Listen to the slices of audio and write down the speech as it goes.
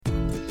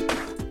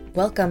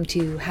Welcome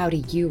to How Do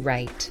You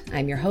Write?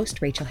 I'm your host,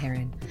 Rachel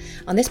Herron.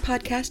 On this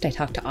podcast, I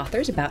talk to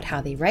authors about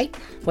how they write,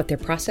 what their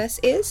process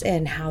is,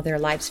 and how their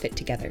lives fit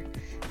together.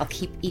 I'll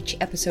keep each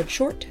episode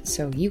short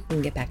so you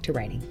can get back to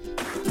writing.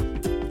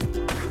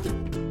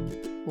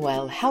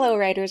 Well, hello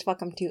writers.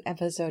 Welcome to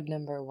episode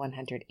number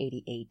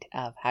 188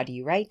 of How Do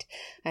You Write?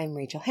 I'm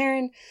Rachel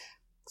Herron.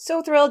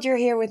 So thrilled you're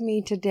here with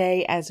me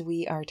today as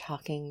we are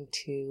talking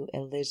to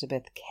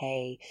Elizabeth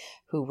Kay,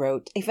 who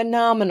wrote a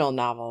phenomenal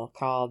novel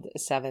called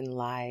Seven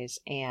Lies.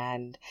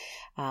 And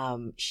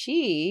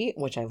she,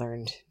 which I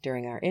learned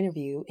during our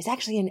interview, is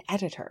actually an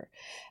editor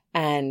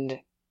and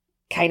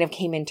kind of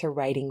came into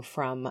writing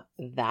from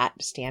that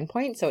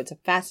standpoint. So it's a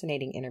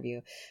fascinating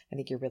interview. I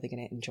think you're really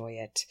going to enjoy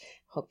it.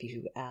 Hope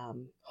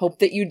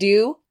that you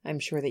do. I'm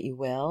sure that you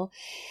will.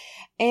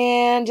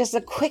 And just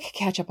a quick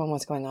catch up on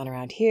what's going on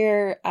around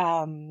here.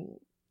 I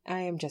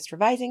am just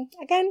revising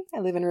again. I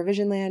live in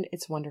revision land.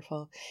 It's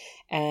wonderful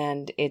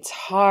and it's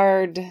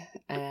hard.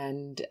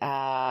 And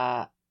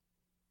I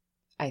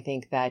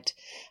think that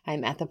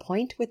I'm at the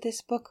point with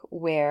this book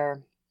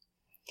where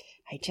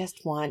I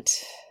just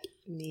want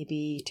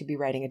maybe to be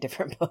writing a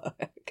different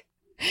book.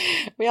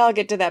 We all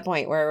get to that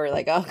point where we're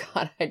like, oh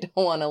God, I don't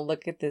want to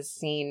look at this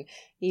scene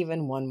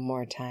even one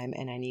more time.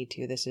 And I need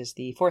to. This is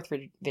the fourth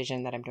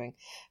revision that I'm doing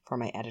for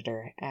my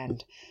editor.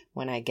 And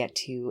when I get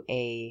to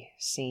a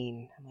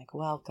scene, I'm like,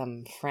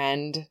 welcome,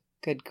 friend.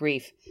 Good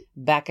grief.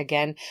 Back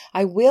again.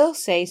 I will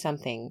say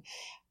something.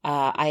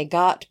 I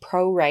got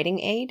Pro Writing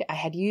Aid. I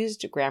had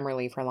used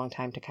Grammarly for a long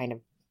time to kind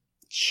of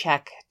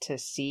check to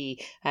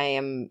see. I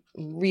am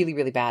really,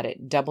 really bad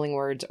at doubling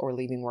words or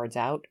leaving words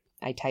out.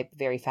 I type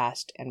very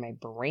fast and my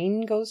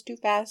brain goes too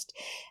fast.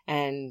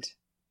 And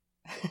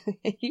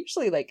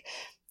usually like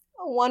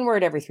one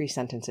word every 3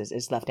 sentences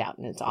is left out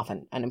and it's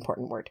often an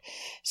important word.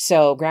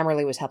 So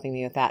Grammarly was helping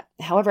me with that.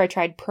 However, I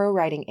tried Pro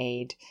Writing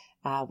Aid,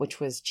 which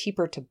was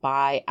cheaper to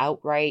buy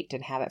outright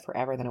and have it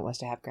forever than it was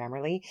to have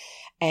Grammarly.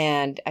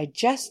 And I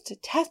just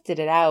tested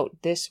it out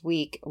this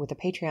week with a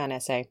Patreon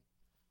essay.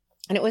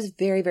 And it was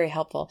very, very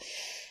helpful.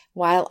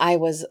 While I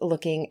was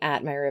looking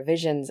at my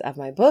revisions of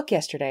my book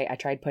yesterday, I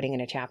tried putting in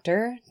a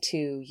chapter to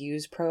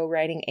use Pro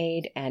Writing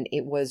Aid, and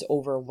it was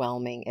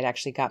overwhelming. It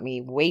actually got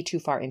me way too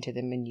far into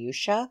the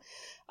minutia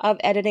of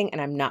editing, and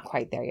I'm not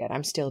quite there yet.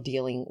 I'm still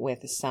dealing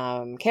with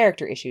some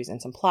character issues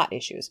and some plot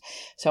issues.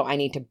 So I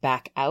need to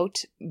back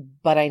out.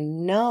 But I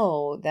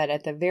know that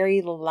at the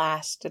very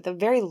last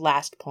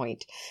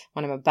point,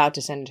 when I'm about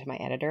to send it to my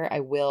editor,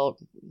 I will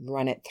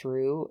run it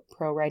through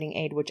Pro Writing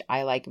Aid, which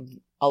I like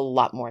a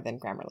lot more than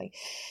Grammarly,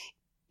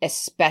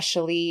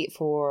 especially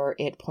for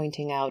it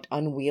pointing out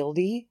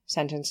unwieldy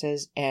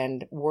sentences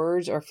and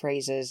words or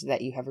phrases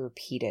that you have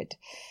repeated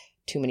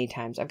too many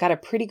times. I've got a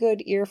pretty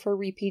good ear for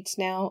repeats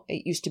now.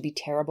 It used to be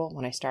terrible.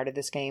 When I started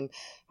this game,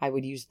 I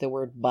would use the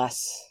word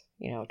bus,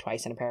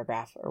 twice in a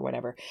paragraph or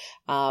whatever.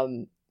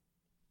 And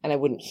I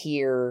wouldn't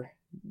hear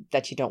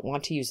that you don't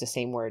want to use the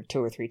same word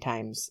 2 or 3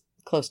 times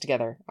close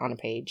together on a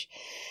page.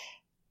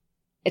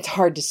 It's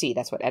hard to see.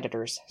 That's what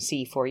editors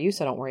see for you.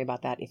 So don't worry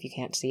about that if you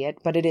can't see it.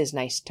 But it is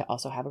nice to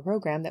also have a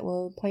program that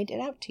will point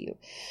it out to you.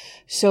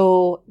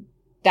 So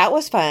that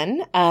was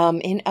fun.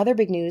 In other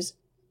big news,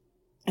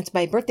 it's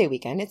my birthday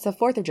weekend. It's the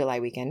 4th of July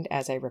weekend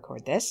as I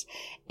record this.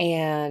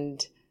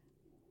 And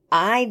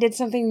I did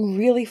something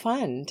really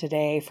fun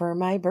today for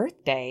my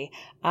birthday.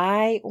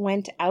 I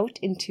went out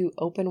into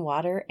open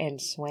water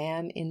and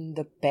swam in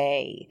the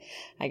bay.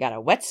 I got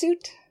a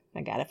wetsuit.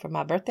 I got it for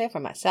my birthday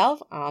for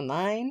myself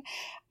online.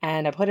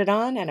 And I put it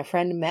on and a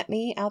friend met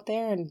me out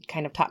there and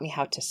kind of taught me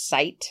how to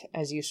sight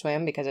as you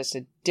swim because it's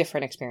a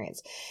different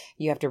experience.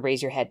 You have to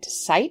raise your head to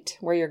sight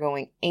where you're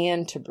going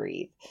and to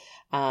breathe.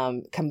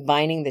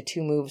 Combining the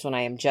 2 moves when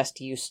I am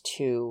just used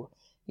to,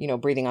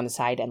 breathing on the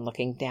side and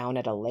looking down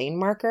at a lane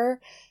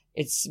marker.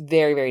 It's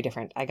very, very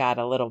different. I got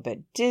a little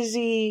bit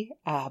dizzy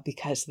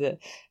because it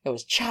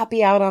was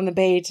choppy out on the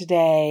bay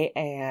today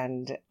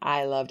and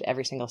I loved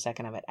every single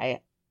second of it.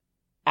 I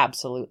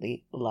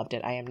absolutely loved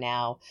it. I am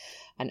now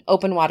an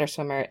open water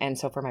swimmer. And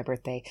so for my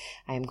birthday,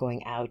 I am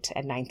going out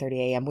at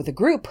 9:30 a.m. with a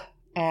group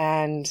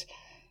and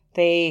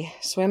they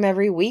swim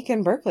every week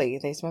in Berkeley.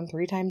 They swim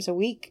 3 times a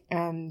week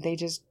and they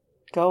just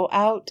go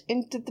out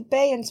into the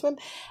bay and swim.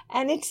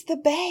 And it's the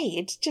bay.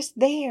 It's just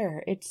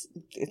there. It's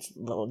a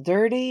little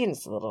dirty and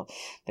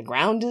the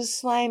ground is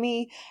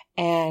slimy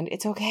and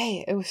it's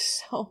okay. It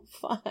was so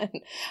fun.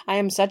 I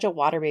am such a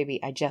water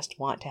baby. I just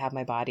want to have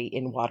my body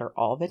in water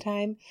all the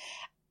time.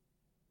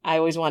 I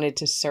always wanted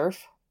to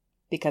surf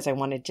because I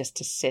wanted just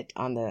to sit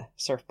on the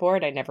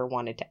surfboard. I never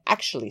wanted to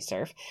actually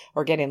surf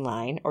or get in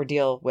line or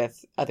deal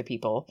with other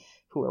people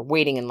who are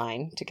waiting in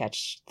line to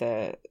catch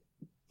the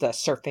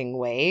surfing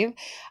wave.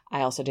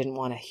 I also didn't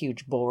want a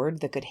huge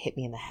board that could hit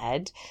me in the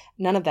head.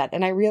 None of that.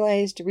 And I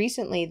realized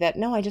recently that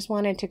no, I just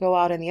wanted to go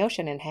out in the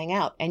ocean and hang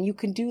out. And you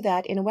can do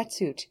that in a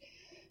wetsuit.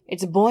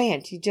 It's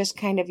buoyant. You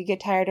just you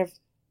get tired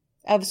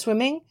of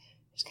swimming,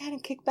 just kind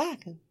of kick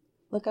back and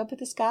look up at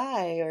the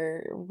sky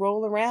or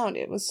roll around.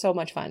 It was so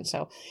much fun.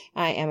 So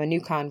I am a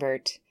new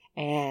convert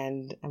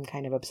and I'm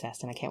kind of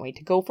obsessed and I can't wait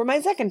to go for my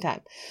second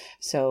time.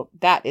 So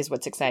that is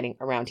what's exciting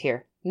around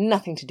here.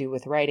 Nothing to do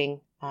with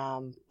writing,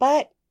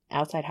 but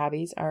outside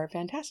hobbies are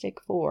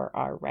fantastic for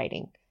our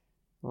writing,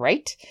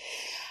 right?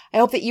 I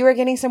hope that you are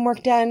getting some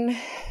work done.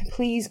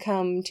 Please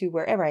come to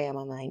wherever I am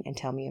online and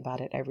tell me about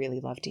it. I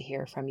really love to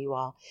hear from you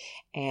all.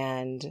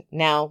 And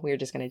now we're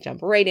just going to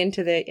jump right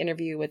into the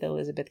interview with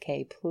Elizabeth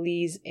Kay.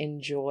 Please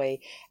enjoy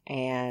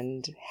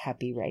and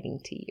happy writing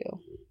to you.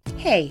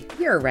 Hey,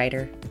 you're a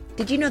writer.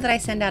 Did you know that I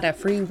send out a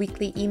free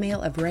weekly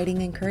email of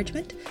writing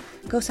encouragement?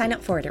 Go sign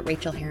up for it at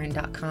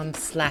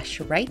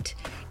rachelherron.com/write,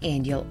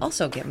 and you'll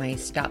also get my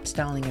Stop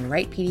Stalling and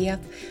Write PDF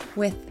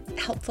with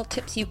helpful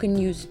tips you can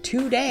use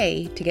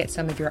today to get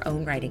some of your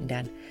own writing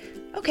done.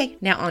 Okay,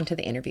 now on to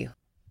the interview.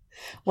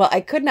 Well,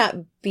 I could not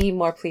be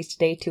more pleased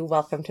today to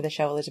welcome to the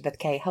show Elizabeth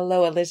Kay.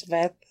 Hello,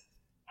 Elizabeth.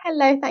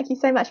 Hello, thank you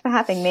so much for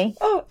having me.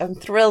 Oh, I'm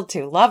thrilled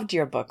to. Loved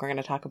your book. We're going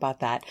to talk about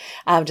that.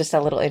 Just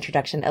a little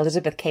introduction.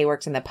 Elizabeth Kay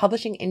works in the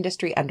publishing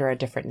industry under a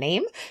different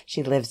name.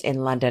 She lives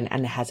in London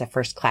and has a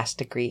first-class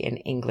degree in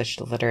English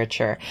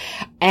literature.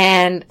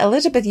 And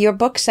Elizabeth, your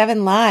book,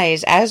 Seven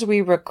Lies, as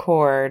we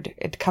record,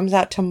 it comes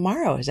out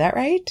tomorrow. Is that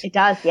right? It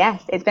does,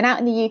 yes. It's been out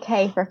in the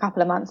UK for a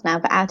couple of months now,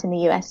 but out in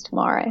the US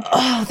tomorrow.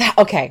 Oh,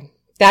 okay.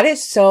 That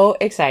is so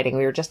exciting.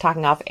 We were just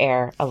talking off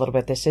air a little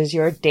bit. This is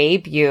your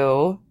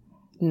debut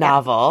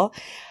novel,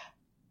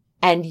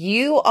 and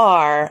you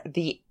are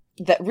the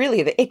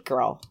it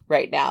girl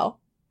right now.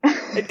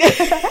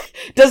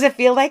 Does it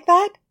feel like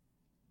that?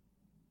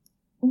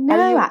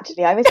 No,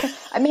 actually, I was.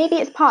 Maybe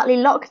it's partly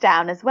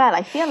lockdown as well.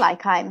 I feel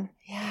like I'm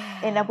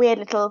in a weird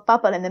little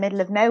bubble in the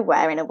middle of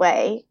nowhere in a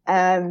way.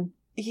 But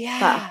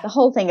the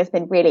whole thing has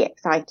been really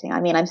exciting.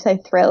 I mean, I'm so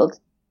thrilled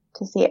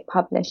to see it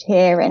published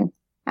here and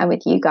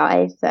with you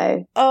guys.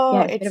 So it's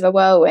a bit of a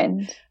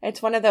whirlwind.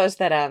 It's one of those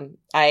that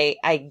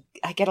I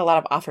get a lot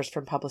of offers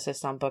from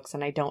publicists on books,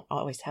 and I don't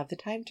always have the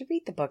time to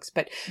read the books,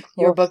 but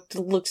your book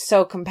looks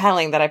so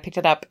compelling that I picked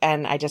it up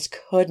and I just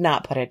could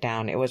not put it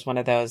down. It was one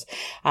of those,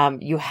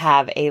 you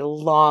have a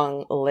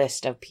long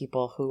list of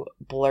people who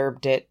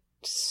blurbed it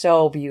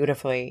so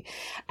beautifully,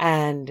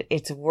 and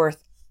it's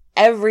worth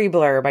every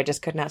blurb. I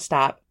just could not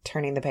stop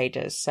turning the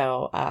pages.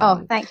 So,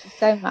 thank you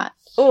so much.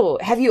 Oh,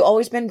 have you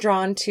always been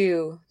drawn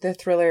to the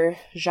thriller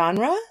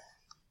genre?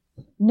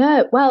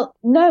 No,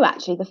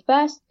 actually, the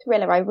first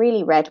thriller I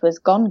really read was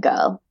Gone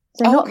Girl.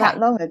 So not that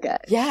long ago.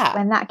 Yeah.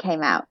 When that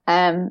came out.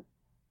 But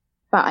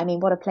I mean,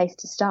 what a place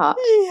to start.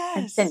 Yes.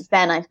 And since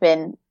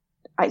then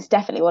it's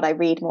definitely what I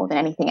read more than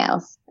anything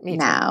else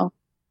now.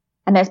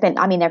 And there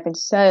have been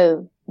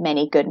so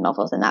many good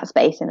novels in that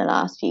space in the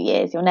last few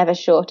years. You're never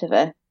short of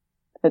a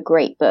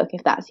great book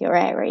if that's your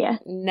area.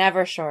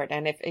 Never short.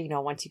 And if,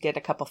 once you get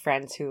a couple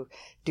friends who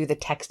do the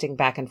texting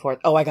back and forth,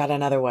 I got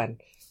another one.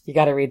 You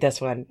got to read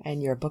this one.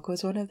 And your book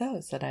was one of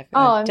those that I've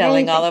been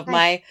telling all of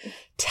my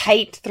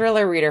tight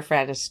thriller reader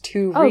friends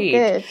to read.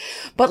 Good.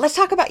 But let's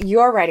talk about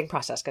your writing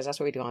process, because that's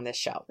what we do on this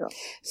show. Sure.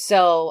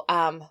 So,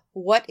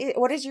 what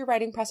does your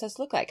writing process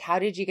look like? How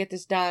did you get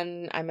this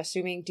done? I'm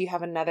assuming, do you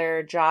have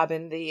another job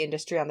in the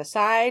industry on the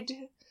side?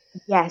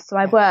 Yes, so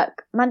I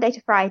work Monday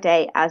to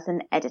Friday as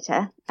an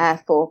editor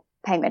for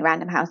Penguin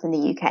Random House in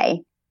the UK.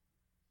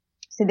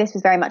 So this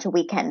was very much a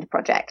weekend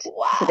project.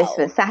 Wow. So this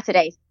was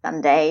Saturdays,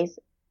 Sundays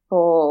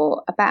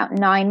for about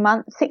 9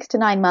 months. 6 to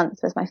 9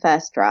 months was my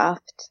first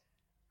draft.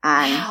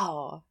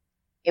 And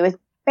it was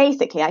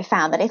basically, I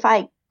found that if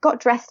I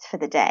got dressed for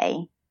the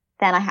day,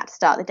 then I had to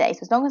start the day. So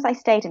as long as I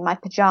stayed in my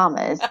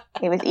pajamas,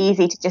 it was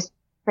easy to just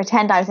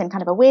pretend I was in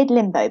kind of a weird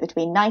limbo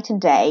between night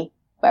and day,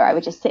 where I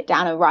would just sit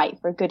down and write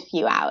for a good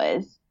few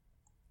hours.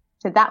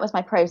 So that was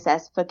my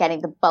process for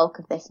getting the bulk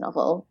of this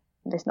novel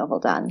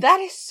done. That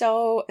is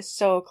so,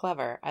 so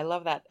clever. I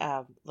love that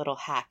little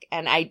hack.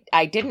 And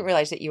I didn't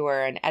realize that you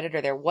were an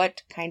editor there.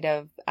 What kind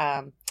of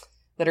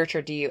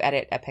literature do you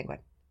edit at Penguin?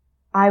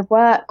 I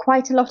work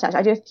quite a lot, actually.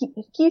 I do a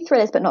few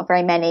thrillers, but not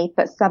very many,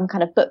 but some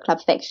kind of book club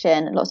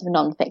fiction and lots of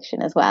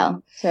non-fiction as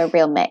well. So a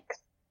real mix.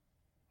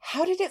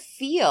 How did it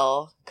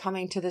feel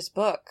coming to this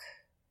book?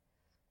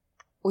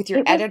 With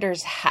your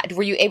editor's hat,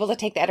 were you able to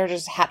take the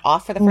editor's hat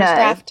off for the first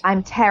draft?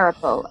 I'm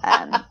terrible.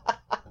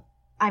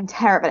 I'm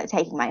terrible at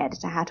taking my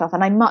editor hat off,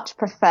 and I much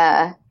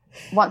prefer,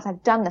 once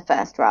I've done the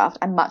first draft,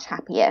 I'm much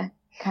happier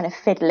kind of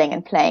fiddling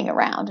and playing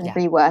around and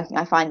reworking.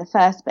 I find the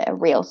first bit a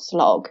real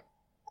slog,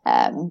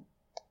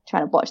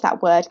 trying to watch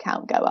that word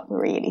count go up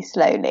really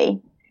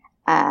slowly.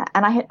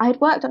 And I had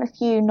worked on a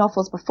few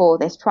novels before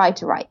this, tried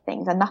to write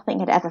things, and nothing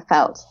had ever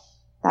felt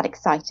that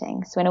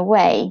exciting. So in a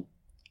way,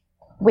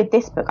 with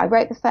this book, I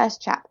wrote the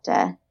first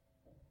chapter,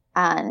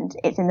 and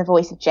it's in the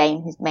voice of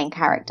Jane, who's the main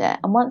character.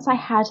 And once I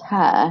had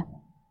her,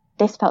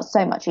 this felt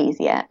so much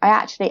easier.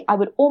 I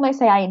would almost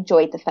say I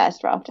enjoyed the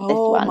first draft of this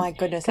one. Oh my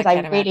goodness. Because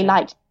I really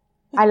liked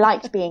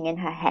being in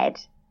her head.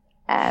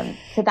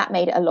 So that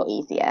made it a lot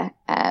easier.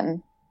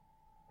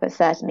 But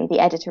certainly the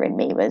editor in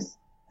me was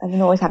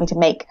always having to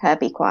make her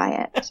be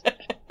quiet.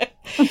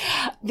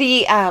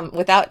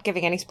 Without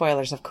giving any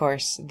spoilers, of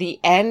course, the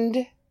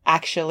end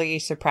actually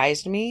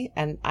surprised me.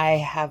 And I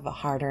have a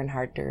harder and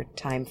harder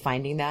time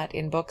finding that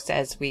in books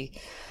as we,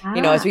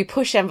 as we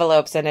push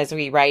envelopes and as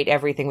we write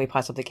everything we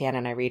possibly can.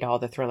 And I read all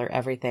the thriller,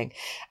 everything.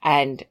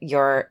 And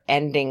your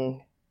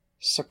ending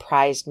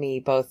surprised me,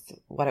 both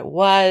what it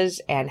was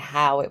and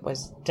how it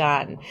was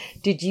done.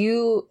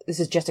 This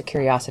is just a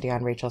curiosity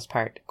on Rachel's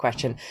part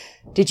question.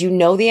 Did you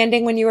know the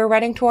ending when you were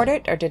writing toward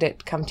it, or did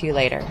it come to you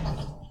later?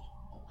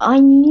 I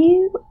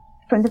knew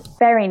from the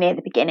very near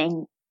the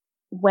beginning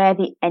where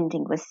the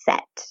ending was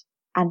set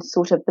and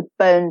sort of the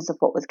bones of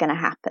what was going to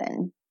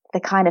happen.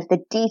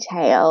 The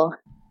detail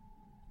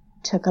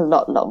took a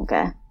lot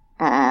longer.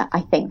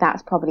 I think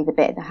that's probably the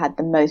bit that had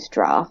the most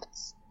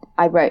drafts.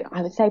 I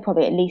would say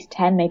probably at least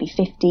 10, maybe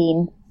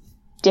 15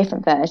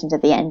 different versions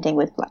of the ending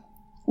with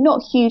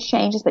not huge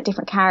changes, but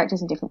different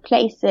characters in different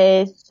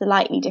places,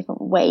 slightly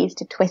different ways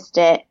to twist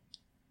it.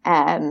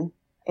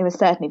 It was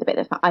certainly the bit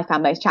that I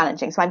found most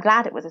challenging. So I'm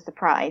glad it was a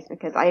surprise,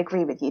 because I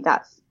agree with you.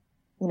 That's,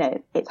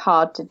 it's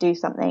hard to do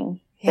something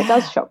that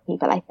does shock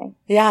people, I think.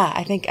 Yeah,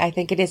 I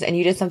think it is. And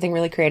you did something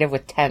really creative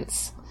with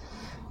tense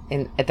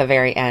at the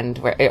very end,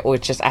 where it was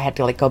just, I had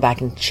to go back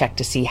and check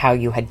to see how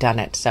you had done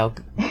it. So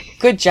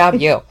good job,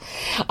 you.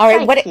 All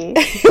right.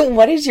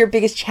 What is your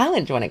biggest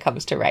challenge when it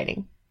comes to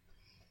writing?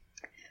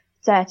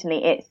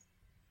 Certainly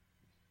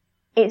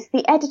it's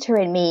the editor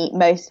in me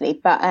mostly,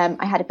 but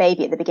I had a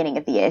baby at the beginning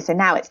of the year, so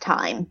now it's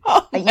time.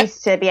 Oh, I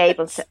used to be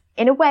able to,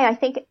 in a way, I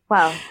think,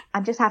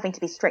 I'm just having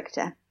to be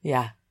stricter.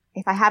 Yeah.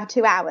 If I have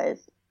 2 hours,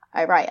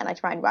 I write, and I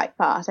try and write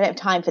fast. I don't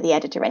have time for the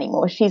editor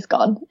anymore. She's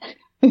gone.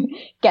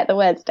 Get the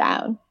words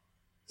down.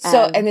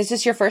 So, and is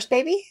this your first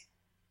baby?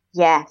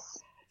 Yes.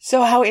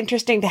 So how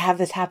interesting to have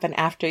this happen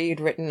after you'd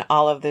written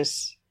all of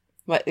this,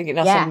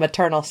 some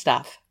maternal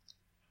stuff.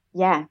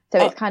 Yeah.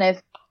 So it's kind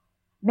of,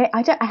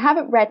 I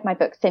haven't read my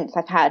book since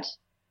I've had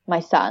my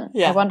son.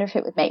 Yeah. I wonder if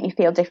it would make me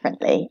feel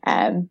differently.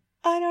 I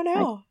don't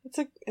know. It's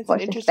an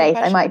interesting space.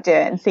 question. I might do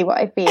it and see what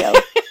I feel.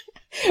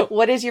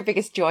 What is your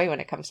biggest joy when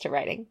it comes to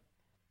writing?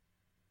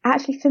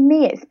 Actually, for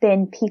me, it's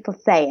been people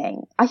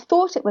saying, I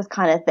thought it was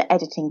kind of the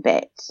editing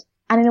bit.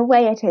 And in a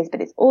way it is, but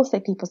it's also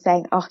people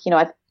saying,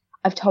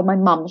 I've told my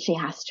mum she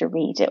has to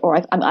read it,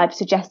 or I've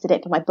suggested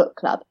it for my book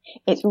club.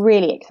 It's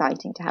really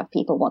exciting to have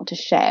people want to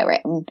share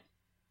it and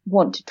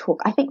want to talk.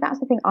 I think that's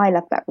the thing I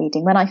love about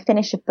reading. When I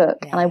finish a book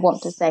and I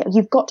want to say,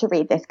 you've got to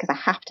read this because I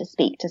have to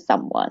speak to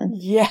someone.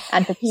 Yeah.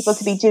 And for people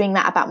to be doing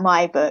that about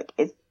my book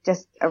is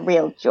just a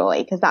real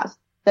joy, because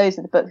those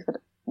are the books that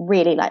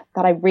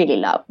I really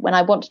love. When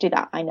I want to do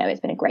that, I know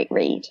it's been a great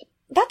read.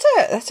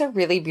 That's a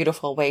really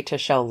beautiful way to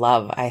show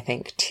love, I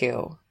think,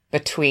 too,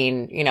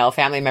 between,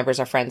 family members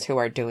or friends who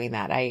are doing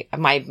that.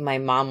 My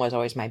mom was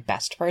always my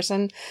best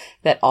person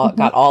that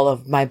got all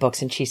of my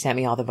books, and she sent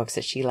me all the books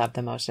that she loved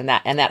the most. And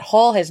that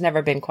hole has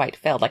never been quite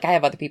filled. Like, I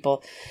have other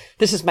people,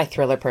 this is my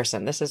thriller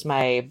person. This is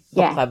my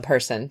book club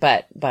person.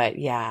 But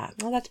yeah,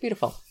 well, that's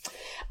beautiful.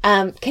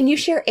 Can you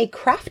share a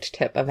craft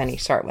tip of any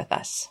sort with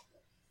us?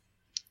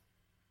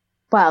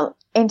 Well,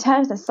 in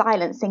terms of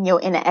silencing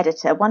your inner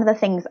editor, one of the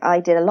things I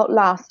did a lot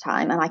last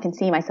time, and I can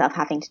see myself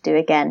having to do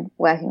again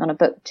working on a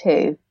book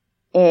too,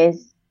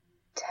 is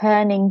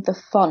turning the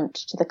font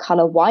to the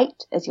color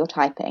white as you're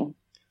typing.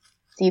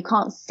 So you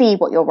can't see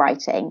what you're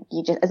writing.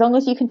 As long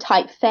as you can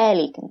type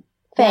fairly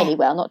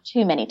well, not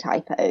too many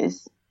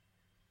typos,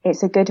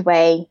 it's a good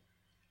way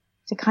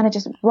to kind of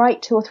just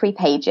write 2 or 3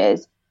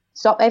 pages.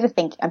 Stop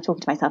overthinking. I'm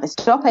talking to myself.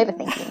 Stop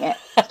overthinking it.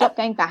 Stop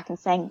going back and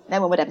saying, no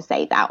one would ever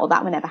say that, or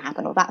that would never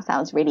happen, or that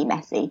sounds really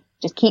messy.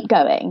 Just keep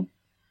going.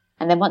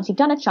 And then once you've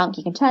done a chunk,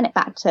 you can turn it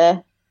back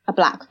to a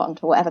black font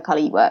or whatever color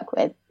you work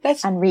with.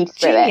 And read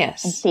through it and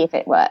see if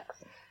it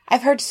works.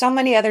 I've heard so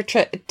many other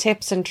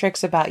tips and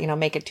tricks about,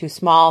 make it too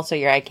small so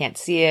your eye can't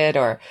see it,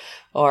 or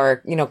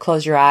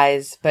close your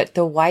eyes. But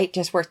the white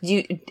just works.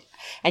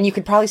 And you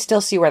could probably still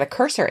see where the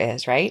cursor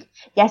is, right?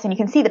 Yes, and you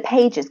can see the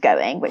pages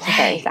going, which is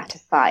very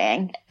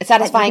satisfying. It's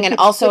satisfying, and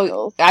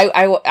also,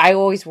 I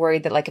always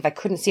worried that, if I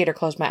couldn't see it or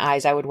close my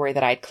eyes, I would worry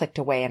that I had clicked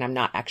away and I'm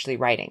not actually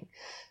writing.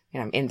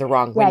 I'm in the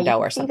wrong window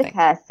or something. You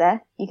can see the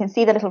cursor. You can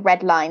see the little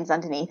red lines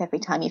underneath every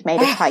time you've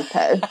made a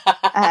typo.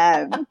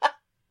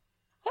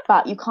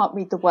 But you can't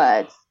read the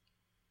words.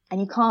 And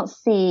you can't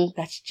see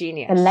That's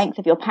genius. the length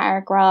of your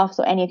paragraphs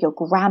or any of your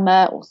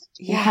grammar.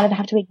 You kind of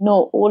have to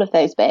ignore all of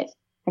those bits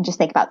and just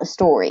think about the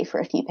story for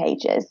a few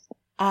pages.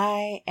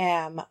 I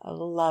am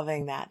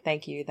loving that.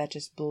 Thank you. That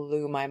just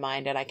blew my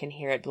mind, and I can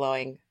hear it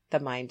blowing the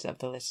minds of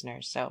the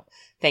listeners. So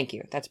thank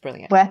you. That's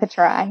brilliant. Worth a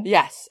try.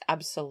 Yes,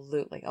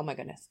 absolutely. Oh my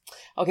goodness.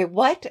 Okay.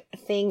 What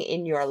thing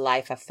in your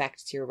life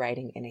affects your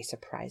writing in a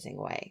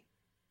surprising way?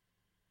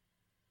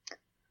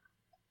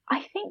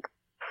 I think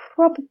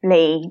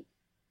probably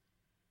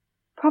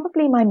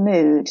my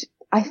mood.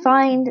 I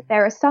find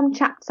there are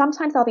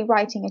sometimes I'll be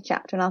writing a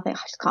chapter and I'll think,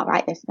 I just can't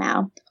write this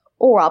now.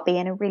 Or I'll be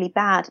in a really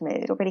bad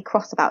mood or really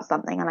cross about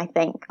something, and I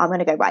think I'm going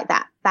to go write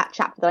that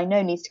chapter that I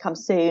know needs to come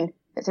soon.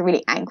 It's a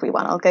really angry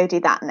one. I'll go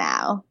do that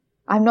now.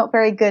 I'm not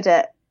very good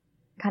at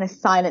kind of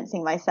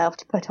silencing myself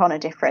to put on a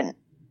different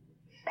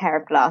pair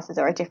of glasses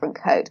or a different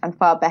coat. I'm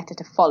far better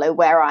to follow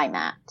where I'm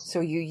at. So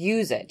you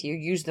use it. You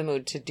use the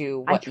mood to do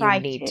what you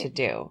need to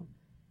do.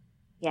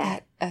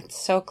 Yeah. That's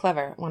so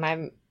clever. When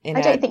I'm in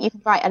I don't think you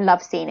can write a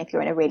love scene if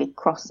you're in a really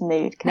cross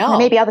mood. No.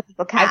 Maybe other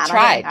people can. I've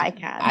tried. I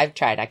can. I've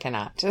tried. I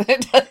cannot.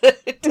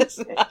 It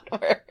does not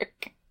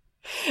work.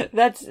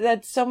 That's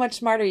so much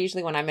smarter.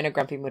 Usually when I'm in a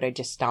grumpy mood, I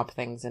just stomp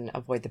things and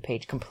avoid the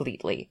page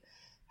completely.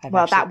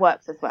 That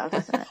works as well,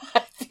 doesn't it?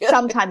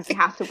 Sometimes you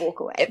have to walk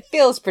away. It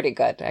feels pretty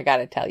good, I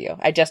gotta tell you.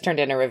 I just turned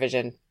in a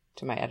revision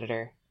to my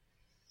editor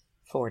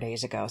 4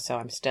 days ago, so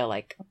I'm still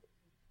like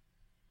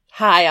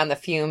high on the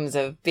fumes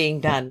of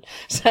being done.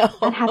 So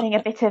and having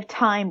a bit of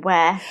time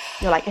where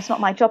you're like, it's not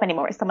my job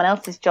anymore, it's someone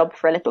else's job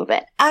for a little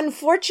bit.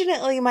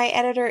 Unfortunately, my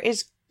editor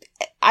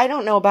I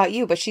don't know about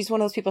you, but she's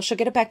one of those people, she'll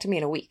get it back to me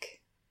in a week.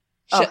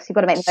 So you've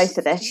got to make the most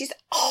of this. She's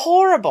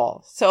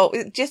horrible. So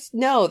just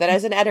know that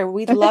as an editor,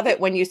 we love it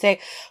when you say,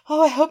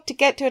 oh, I hope to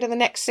get to it in the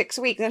next 6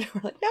 weeks. And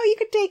we're like, no, you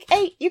can take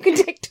 8. You can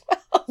take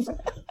 12.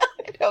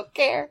 I don't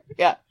care.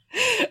 Yeah.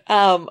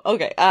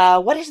 Okay.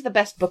 What is the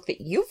best book that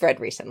you've read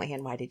recently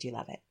and why did you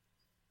love it?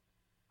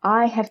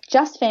 I have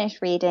just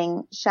finished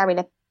reading Shari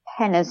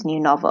LaPena's new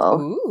novel.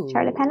 Ooh.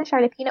 Shari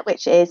LaPena,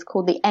 which is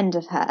called The End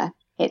of Her.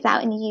 It's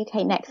out in the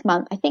UK next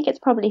month. I think it's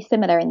probably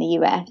similar in the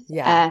US.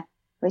 Yeah.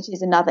 Which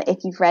is another, if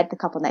you've read The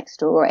Couple Next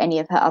Door or any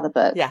of her other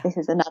books, This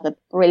is another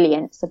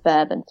brilliant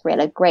suburban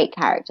thriller. Great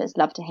characters,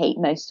 love to hate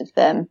most of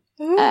them.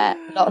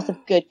 Lots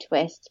of good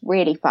twists,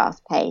 really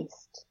fast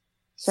paced.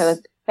 So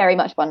very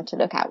much one to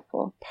look out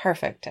for.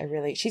 Perfect.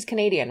 She's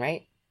Canadian,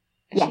 right?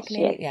 Yes,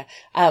 she is. Yeah.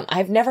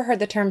 I've never heard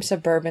the term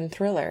suburban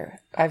thriller.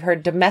 I've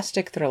heard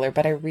domestic thriller,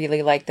 but I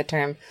really like the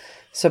term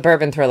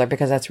suburban thriller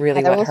because that's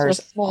really what they're hers.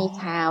 Also a small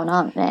town,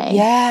 aren't they?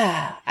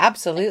 Yeah,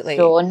 absolutely.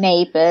 Door,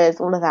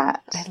 neighbors, all of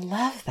that. I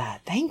love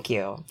that. Thank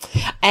you.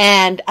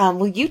 And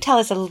will you tell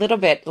us a little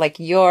bit, like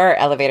your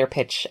elevator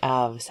pitch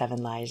of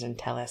Seven Lies, and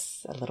tell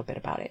us a little bit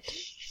about it?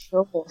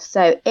 Sure.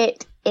 So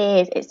it's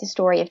the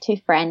story of two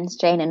friends,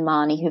 Jane and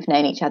Marnie, who've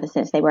known each other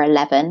since they were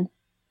 11.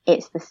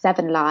 It's the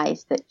 7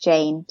 lies that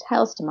Jane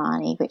tells to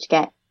Marnie, which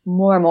get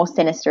more and more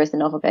sinister as the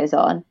novel goes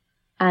on,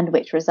 and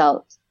which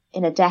result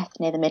in a death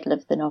near the middle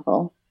of the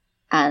novel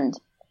and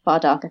far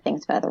darker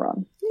things further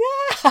on.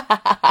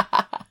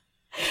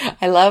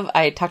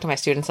 I talk to my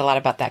students a lot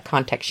about that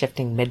context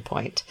shifting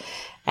midpoint.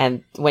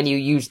 And when you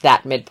use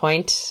that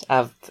midpoint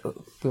of,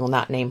 we will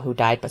not name who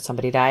died, but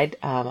somebody died,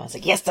 I was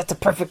like, yes, that's a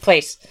perfect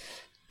place.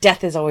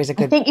 Death is always a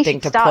good thing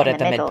to put at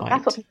the midpoint.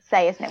 That's what people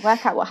say, isn't it?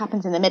 Work out what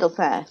happens in the middle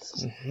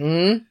first.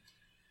 Mm-hmm.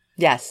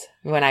 Yes.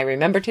 When I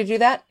remember to do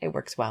that, it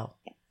works well.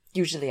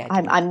 Usually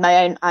I do.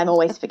 I'm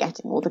always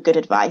forgetting all the good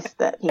advice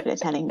that people are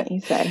telling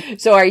me.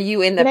 So are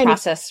you in the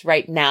process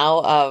right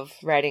now of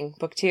writing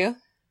book 2?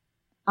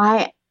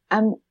 I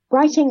am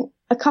writing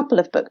a couple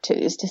of book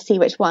 2s to see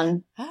which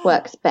one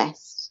works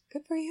best.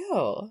 Good for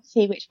you.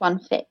 See which one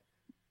fits.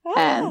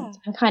 I'm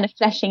kind of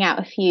fleshing out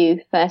a few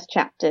first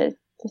chapters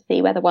to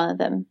see whether one of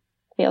them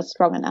feels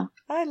strong enough.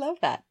 I love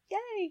that.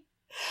 Yay.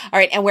 All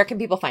right. And where can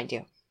people find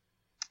you?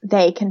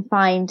 They can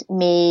find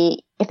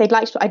me if they'd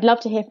like to. I'd love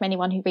to hear from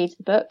anyone who reads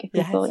the book. If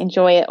people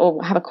enjoy it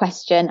or have a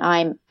question,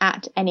 I'm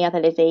at Any Other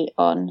Lizzie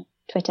on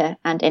Twitter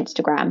and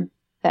Instagram.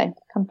 So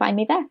come find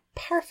me there.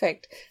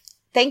 Perfect.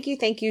 Thank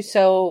you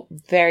so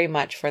very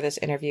much for this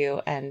interview,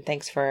 and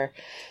thanks for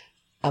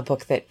a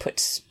book that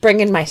puts spring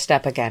in my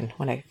step again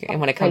when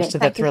it comes to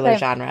the thriller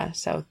genre.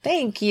 So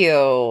thank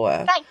you.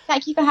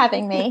 Thank you for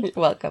having me. You're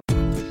welcome.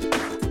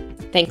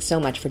 Thanks so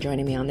much for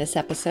joining me on this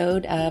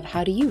episode of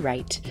How Do You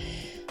Write?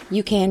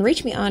 You can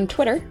reach me on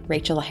Twitter,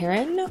 Rachel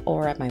Herron,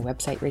 or at my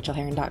website,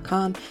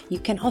 rachelherron.com. You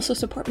can also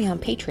support me on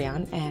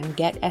Patreon and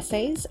get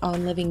essays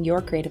on living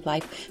your creative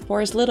life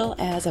for as little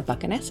as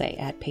 $1 an essay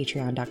at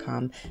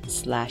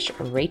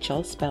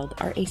patreon.com/Rachel, spelled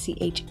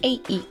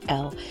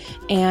Rachael.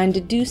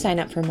 And do sign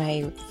up for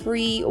my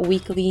free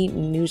weekly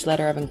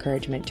newsletter of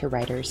encouragement to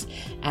writers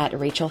at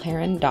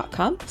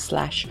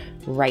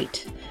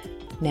rachelherron.com/write.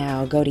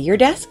 Now go to your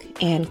desk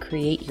and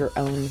create your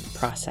own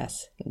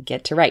process.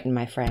 Get to writing,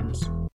 my friends.